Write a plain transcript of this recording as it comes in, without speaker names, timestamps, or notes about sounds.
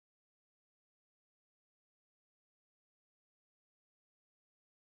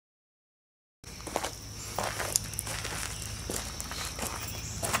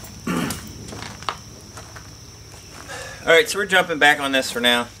Alright, so we're jumping back on this for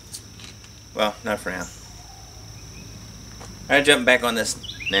now. Well, not for now. Alright, jumping back on this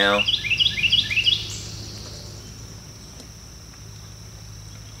now.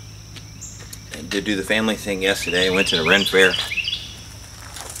 I did do the family thing yesterday. Went to the Ren Fair.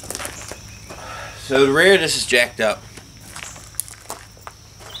 So the rear of this is jacked up.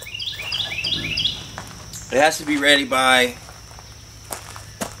 It has to be ready by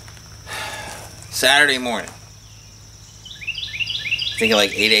Saturday morning. Thinking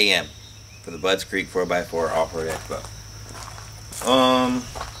like 8 a.m. for the Budds Creek 4x4 Off-Road Expo.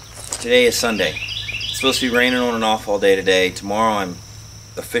 Today is Sunday. It's supposed to be raining on and off all day today. Tomorrow I'm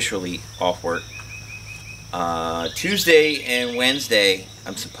officially off work. Tuesday and Wednesday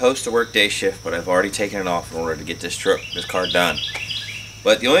I'm supposed to work day shift, but I've already taken it off in order to get this car done.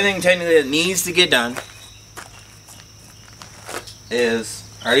 But the only thing technically that needs to get done is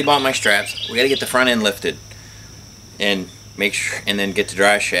I already bought my straps. We got to get the front end lifted and make sure, and then get the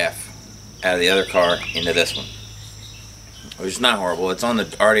drive shaft out of the other car into this one, which is not horrible. It's on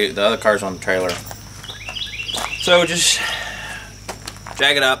the other car's on the trailer, so just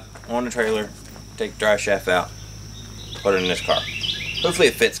jag it up on the trailer, take the drive shaft out, put it in this car. Hopefully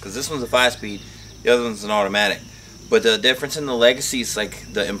it fits, because this one's a 5-speed, the other one's an automatic. But the difference in the Legacies,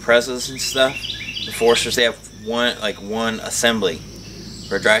 like the Imprezas and stuff, the Foresters, they have one assembly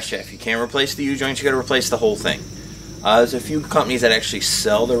for a drive shaft. You can't replace the U-joints, you got to replace the whole thing. There's a few companies that actually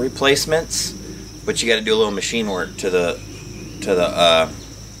sell the replacements, but you got to do a little machine work to the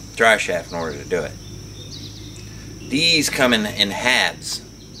drive shaft in order to do it. These come in halves,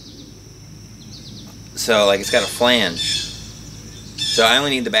 so like it's got a flange. So I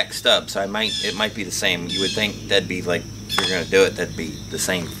only need the back stub, so it might be the same. You would think that'd be like, if you're gonna do it, that'd be the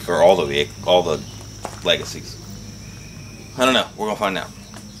same for all the Legacies. I don't know. We're gonna find out.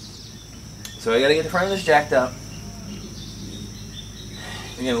 So I gotta get the front of this jacked up.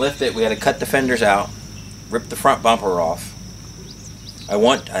 We're gonna lift it. We gotta cut the fenders out, rip the front bumper off. I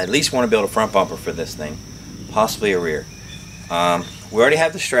at least want to build a front bumper for this thing, possibly a rear. We already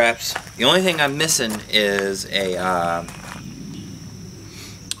have the straps. The only thing I'm missing is a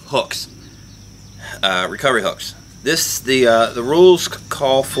hooks, recovery hooks. The rules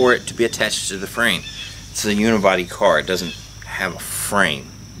call for it to be attached to the frame. It's a unibody car. It doesn't have a frame.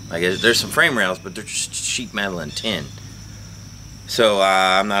 Like, there's some frame rails, but they're just sheet metal and tin. So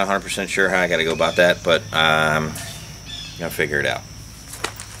I'm not 100% sure how I got to go about that, but I'm gonna figure it out.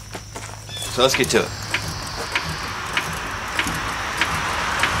 So let's get to it.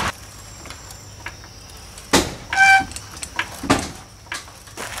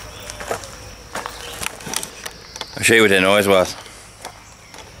 I'll show you what that noise was.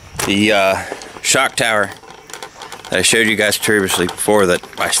 The shock tower that I showed you guys previously before,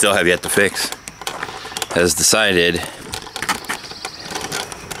 that I still have yet to fix, has decided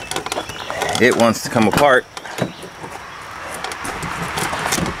it wants to come apart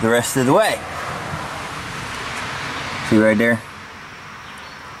the rest of the way. See right there?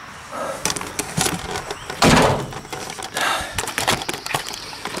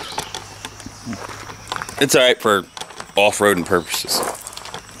 It's alright for off-roading purposes.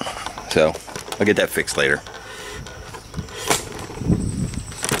 So, I'll get that fixed later.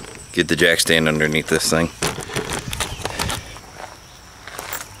 Get the jack stand underneath this thing.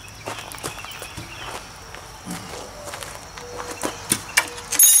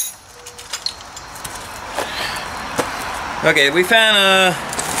 Okay, we found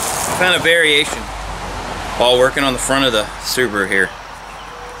a variation while working on the front of the Subaru here.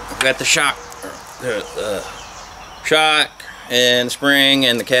 We've got the shock and the spring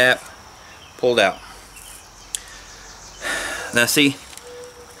and the cap pulled out. Now see,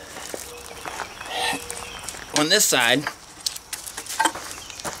 on this side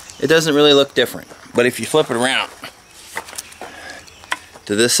it doesn't really look different, but if you flip it around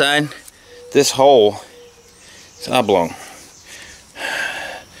to this side, this hole is oblong.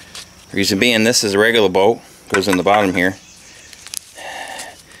 Reason being, this is a regular bolt, goes in the bottom here.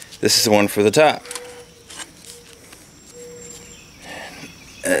 This is the one for the top.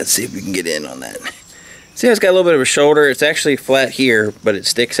 Let's see if we can get in on that. See how it's got a little bit of a shoulder? It's actually flat here, but it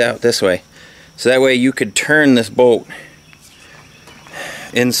sticks out this way. So that way you could turn this bolt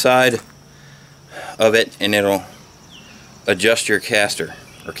inside of it and it'll adjust your caster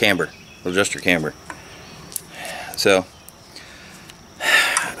or camber. It'll adjust your camber. So,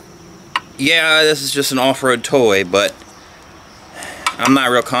 yeah, this is just an off-road toy, but I'm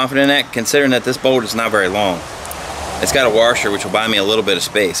not real confident in that, considering that this bolt is not very long. It's got a washer, which will buy me a little bit of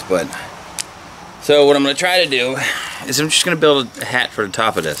space, but so what I'm going to try to do is I'm just going to build a hat for the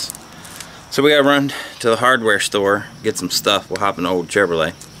top of this. So we gotta run to the hardware store, get some stuff. We'll hop in the old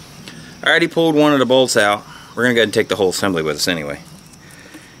Chevrolet. I already pulled one of the bolts out. We're gonna go ahead and take the whole assembly with us anyway.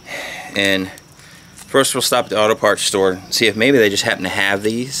 And first we'll stop at the auto parts store and see if maybe they just happen to have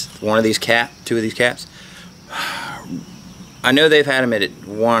these, two of these caps. I know they've had them at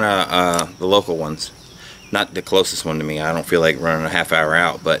one of the local ones. Not the closest one to me. I don't feel like running a half hour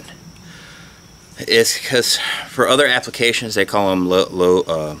out, but it's because for other applications they call them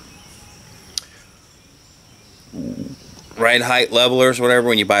low ride height levelers, whatever.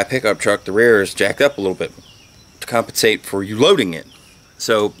 When you buy a pickup truck, the rear is jacked up a little bit to compensate for you loading it.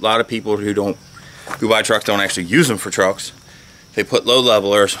 So a lot of people who buy trucks don't actually use them for trucks. They put low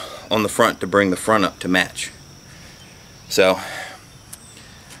levelers on the front to bring the front up to match. So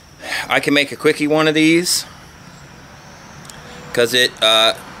I can make a quickie one of these because it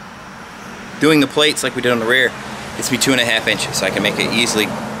doing the plates like we did on the rear gets me 2.5 inches. So I can make it easily,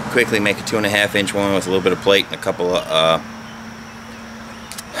 quickly make a 2.5 inch one with a little bit of plate and a couple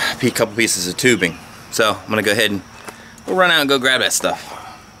pieces of tubing. So I'm gonna go ahead and we'll run out and go grab that stuff.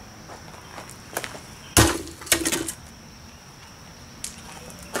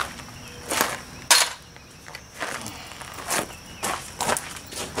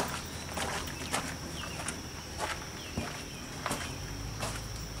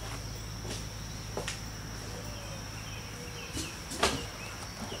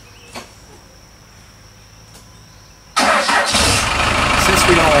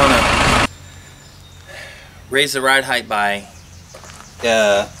 We don't want to raise the ride height by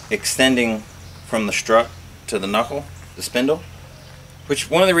extending from the strut to the knuckle, the spindle, which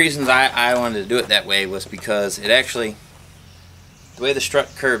one of the reasons I wanted to do it that way was because it actually, the way the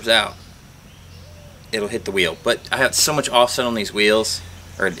strut curves out, it'll hit the wheel. But I have so much offset on these wheels,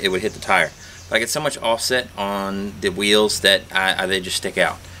 or it would hit the tire. But I get so much offset on the wheels that they just stick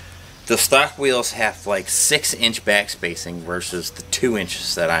out. The stock wheels have like 6-inch back spacing versus the 2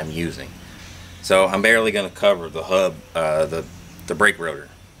 inches that I'm using. So I'm barely going to cover the hub, the brake rotor.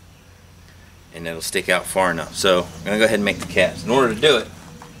 And it'll stick out far enough. So I'm going to go ahead and make the caps. In order to do it,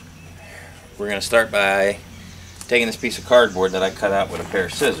 we're going to start by taking this piece of cardboard that I cut out with a pair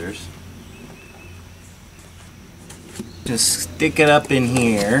of scissors. Just stick it up in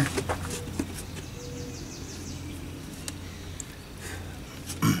here.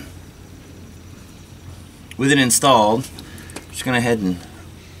 With it installed, I'm just going to head and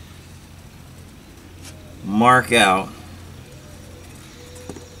mark out.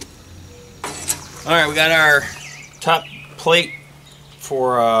 Alright, we got our top plate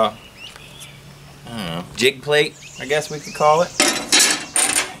for, I don't know, jig plate, I guess we could call it.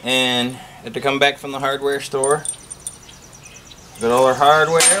 And if they come back from the hardware store, got all our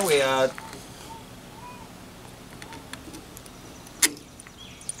hardware, we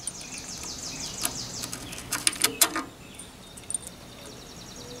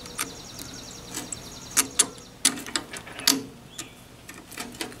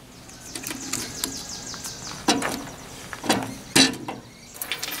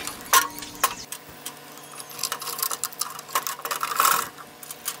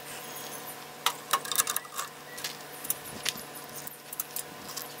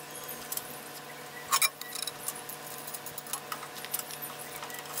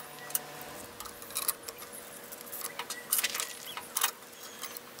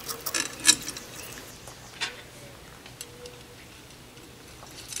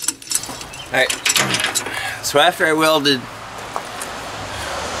Alright, so after I welded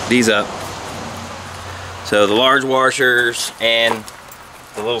these up, so the large washers and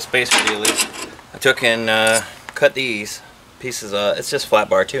the little spacer dealies, I took and cut these pieces, it's just flat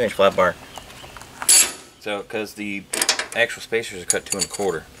bar, 2-inch flat bar. So, because the actual spacers are cut 2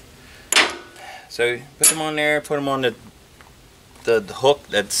 1/4. So, put them on there, put them on the hook,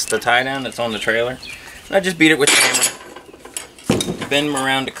 that's the tie down that's on the trailer. And I just beat it with the hammer, bend them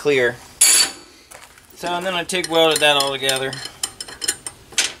around to clear. So, and then I TIG welded that all together.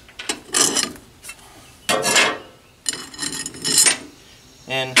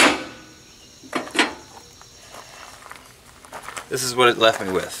 And this is what it left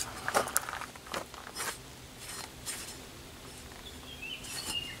me with.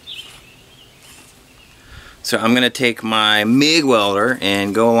 So I'm going to take my MIG welder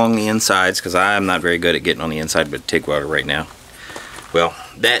and go along the insides because I'm not very good at getting on the inside with a TIG welder right now. Well,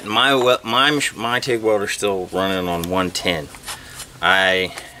 that my TIG welder is still running on 110.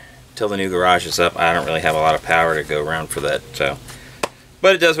 Till the new garage is up, I don't really have a lot of power to go around for that. So,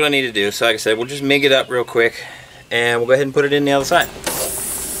 but it does what I need to do. So like I said, we'll just MIG it up real quick, and we'll go ahead and put it in the other side.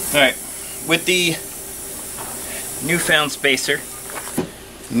 All right, with the newfound spacer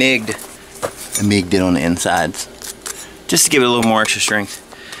MIG'd migged it on the insides, just to give it a little more extra strength.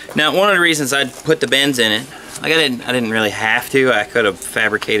 Now, one of the reasons I put the bends in it, like I didn't really have to. I could have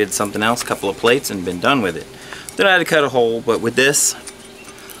fabricated something else, a couple of plates, and been done with it. Then I had to cut a hole, but with this,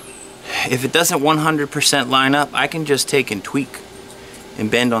 if it doesn't 100% line up, I can just take and tweak and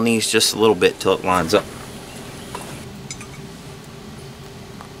bend on these just a little bit till it lines up.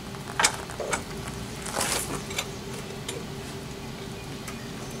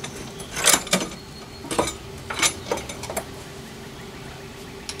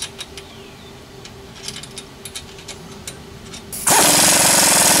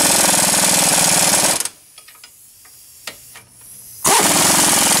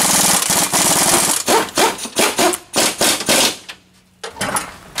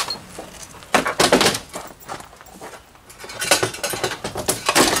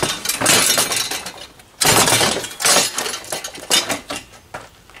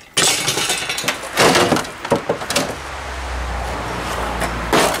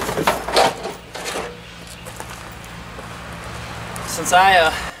 Since I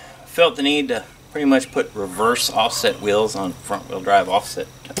felt the need to pretty much put reverse offset wheels on front wheel drive offset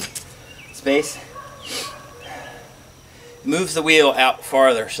space, it moves the wheel out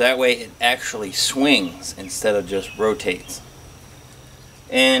farther so that way it actually swings instead of just rotates.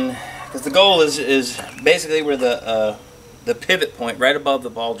 And because the goal is basically where the pivot point right above the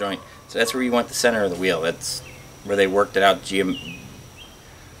ball joint, so that's where you want the center of the wheel. That's where they worked it out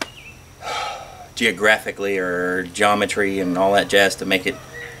geographically or geometry and all that jazz to make it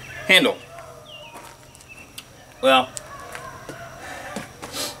handle. Well,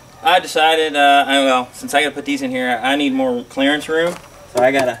 I decided, well, since I gotta put these in here, I need more clearance room. So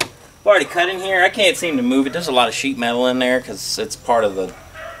I've already cut in here. I can't seem to move it. There's a lot of sheet metal in there because it's part of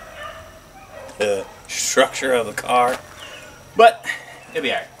the structure of the car. But it'll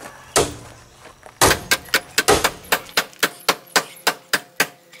be alright.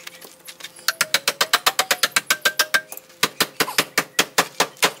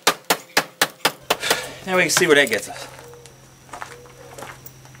 Now we can see where that gets us.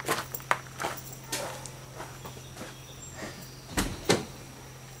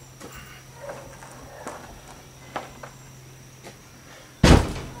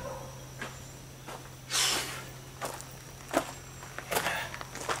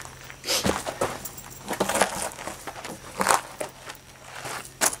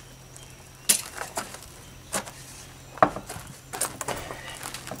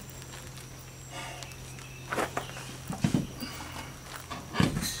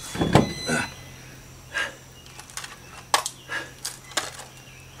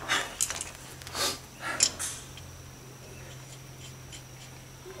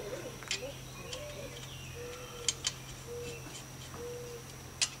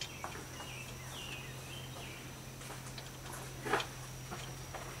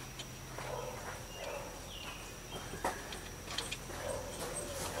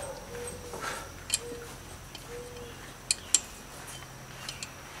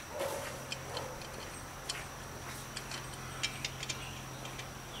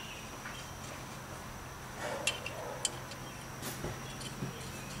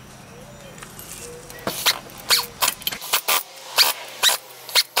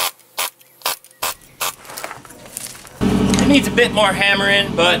 Needs a bit more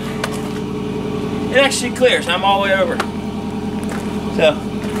hammering, but it actually clears. I'm all the way over. So,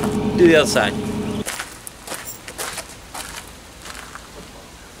 do the other side.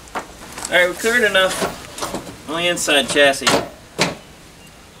 Alright, we cleared enough on the inside chassis.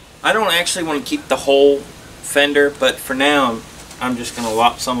 I don't actually want to keep the whole fender, but for now I'm just going to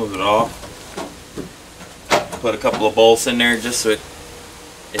lop some of it off. Put a couple of bolts in there just so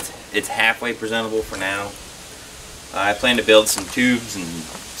it's halfway presentable for now. I plan to build some tubes and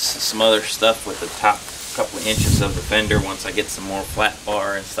some other stuff with the top couple of inches of the fender once I get some more flat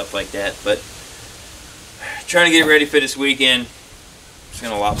bar and stuff like that. But trying to get it ready for this weekend. Just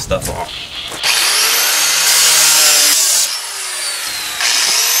gonna lop stuff off.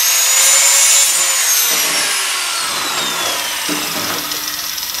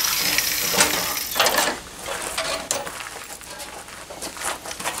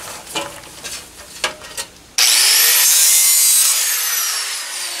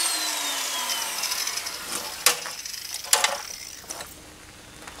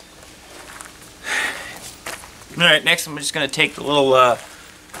 Alright, next I'm just going to take the little,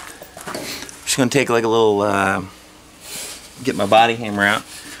 get my body hammer out.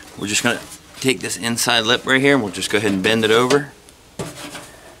 We're just going to take this inside lip right here and we'll just go ahead and bend it over.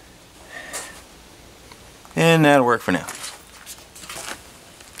 And that'll work for now.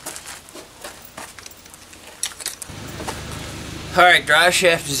 Alright, drive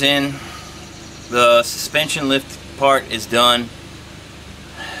shaft is in. The suspension lift part is done.